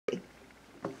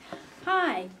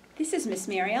Hi, this is Miss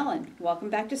Mary Ellen.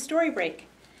 Welcome back to StoryBreak.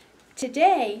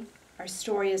 Today, our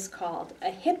story is called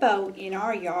A Hippo in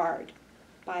Our Yard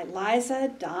by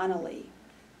Liza Donnelly.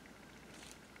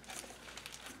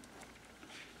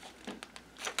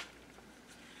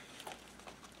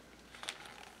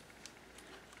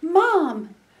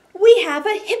 Mom, we have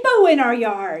a hippo in our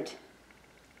yard.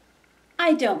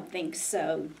 I don't think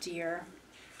so, dear.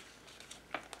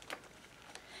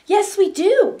 Yes, we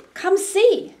do. Come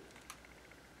see.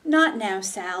 Not now,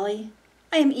 Sally.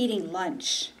 I am eating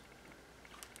lunch.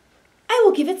 I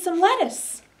will give it some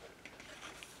lettuce.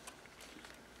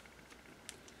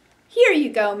 Here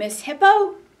you go, Miss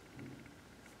Hippo.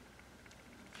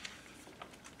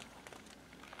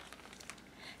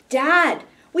 Dad,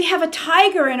 we have a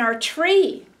tiger in our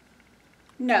tree.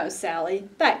 No, Sally,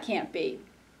 that can't be.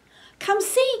 Come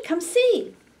see, come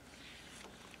see.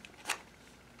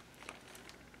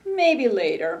 Maybe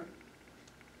later.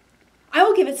 I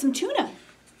will give it some tuna.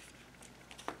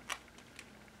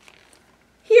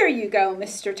 Here you go,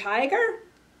 Mr. Tiger.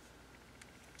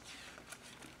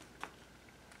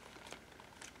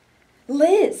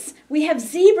 Liz, we have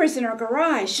zebras in our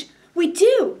garage. We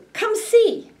do. Come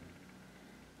see.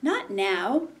 Not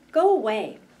now. Go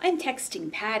away. I'm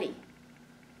texting Patty.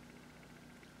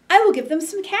 I will give them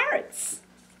some carrots.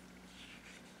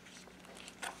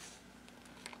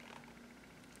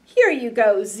 Here you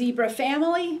go, zebra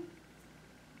family.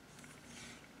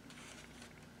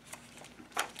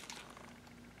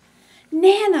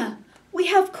 Nana, we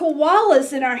have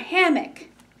koalas in our hammock.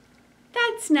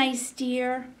 That's nice,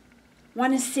 dear.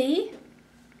 Want to see?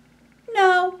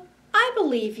 No, I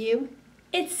believe you.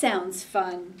 It sounds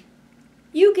fun.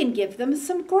 You can give them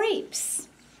some grapes.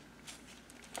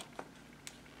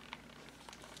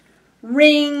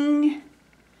 Ring!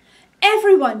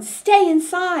 Everyone stay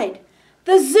inside.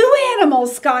 The zoo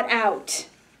animals got out.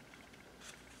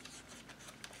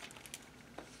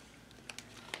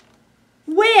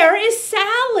 Where is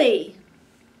Sally?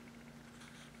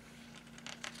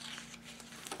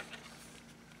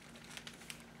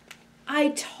 I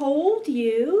told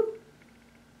you.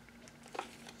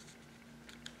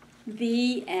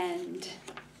 The end.